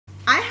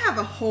have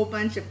a whole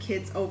bunch of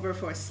kids over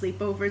for a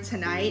sleepover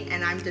tonight,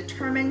 and I'm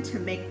determined to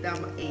make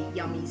them a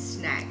yummy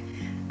snack.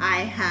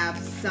 I have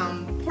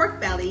some pork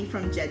belly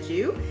from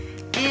Jeju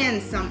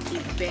and some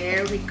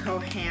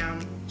Iberico ham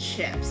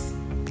chips.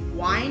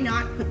 Why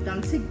not put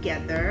them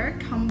together,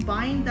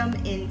 combine them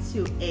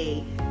into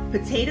a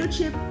potato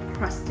chip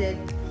crusted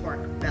pork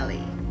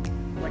belly?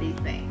 What do you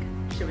think?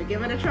 Should we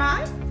give it a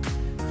try?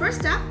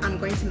 First up, I'm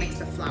going to mix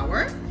the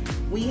flour.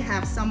 We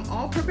have some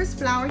all-purpose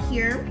flour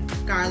here,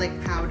 garlic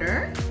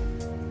powder,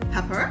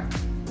 pepper,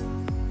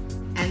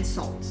 and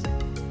salt.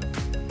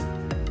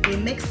 We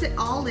mix it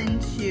all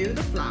into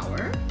the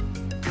flour,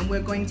 and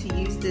we're going to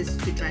use this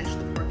to drench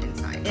the pork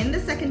inside. In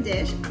the second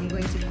dish, I'm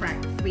going to crack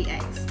 3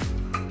 eggs.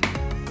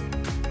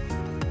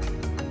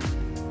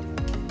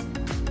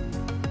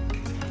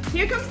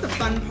 Here comes the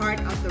fun part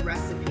of the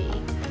recipe.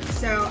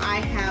 So I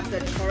have the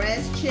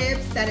Torres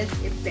chips that is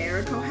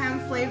Iberico ham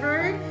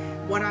flavored.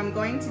 What I'm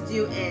going to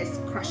do is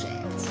crush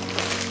it.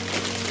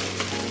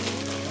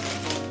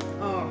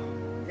 Oh,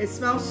 it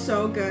smells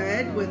so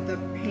good with the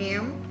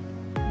ham.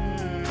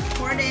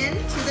 Pour it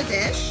into the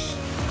dish.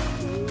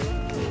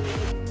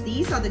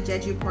 These are the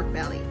Jeju pork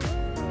belly.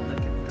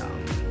 Look at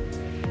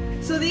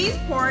them. So these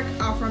pork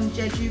are from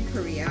Jeju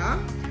Korea.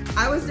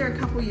 I was there a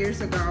couple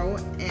years ago,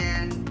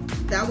 and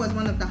that was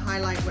one of the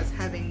highlights, was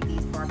having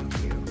these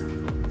barbecue.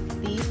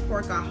 These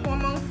pork are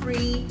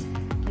hormone-free,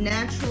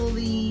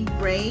 naturally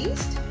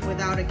raised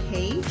without a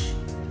cage,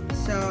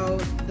 so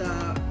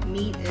the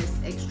meat is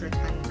extra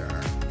tender.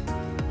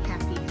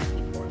 Happy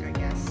pork, I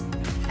guess.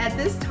 At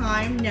this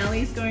time,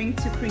 Nellie's going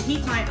to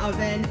preheat my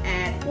oven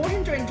at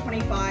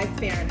 425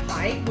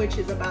 Fahrenheit, which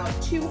is about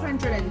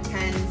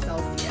 210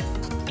 Celsius.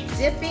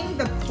 Dipping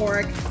the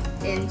pork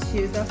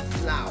into the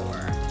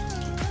flour.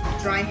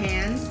 Dry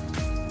hands,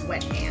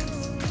 wet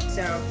hands.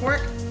 So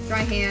pork,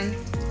 dry hand,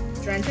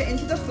 drench it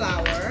into the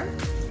flour,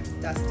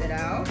 dust it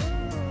out.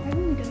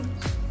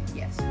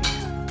 Yes.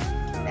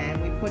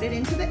 Then we put it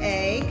into the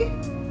egg.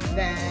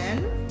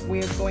 Then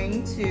we're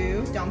going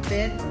to dump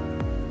it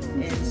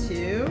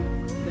into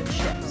the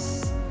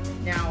chips.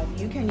 Now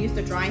you can use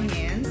the dry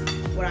hands.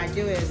 What I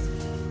do is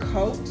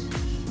coat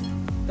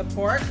the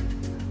pork.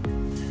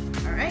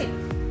 All right,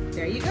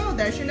 there you go.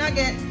 There's your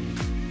nugget.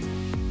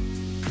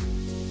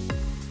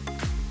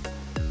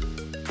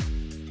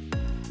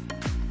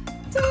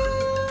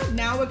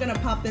 Now we're gonna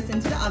pop this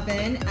into the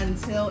oven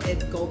until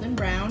it's golden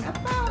brown,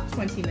 about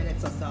 20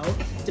 minutes or so.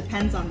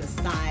 Depends on the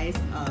size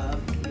of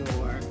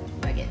your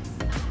nuggets.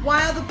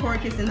 While the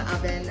pork is in the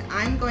oven,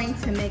 I'm going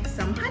to make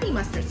some honey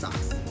mustard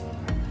sauce.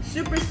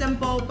 Super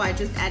simple, by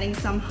just adding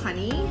some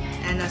honey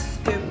and a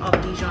scoop of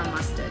Dijon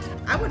mustard.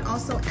 I would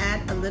also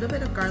add a little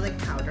bit of garlic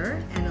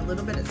powder and a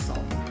little bit of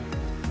salt.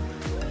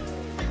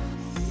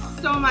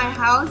 So my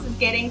house is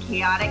getting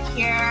chaotic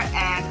here,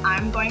 and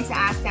I'm going to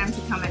ask them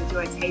to come and do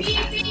a taste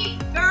test.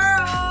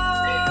 Girls!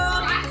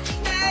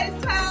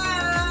 Taste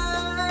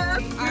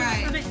test!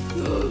 Alright,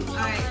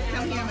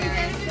 come here,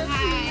 Mary.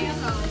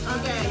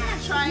 Okay,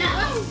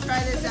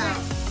 try this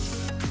out.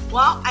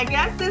 Well, I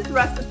guess this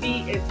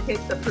recipe is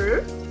kids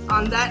approved.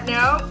 On that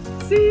note,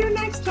 see you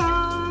next time.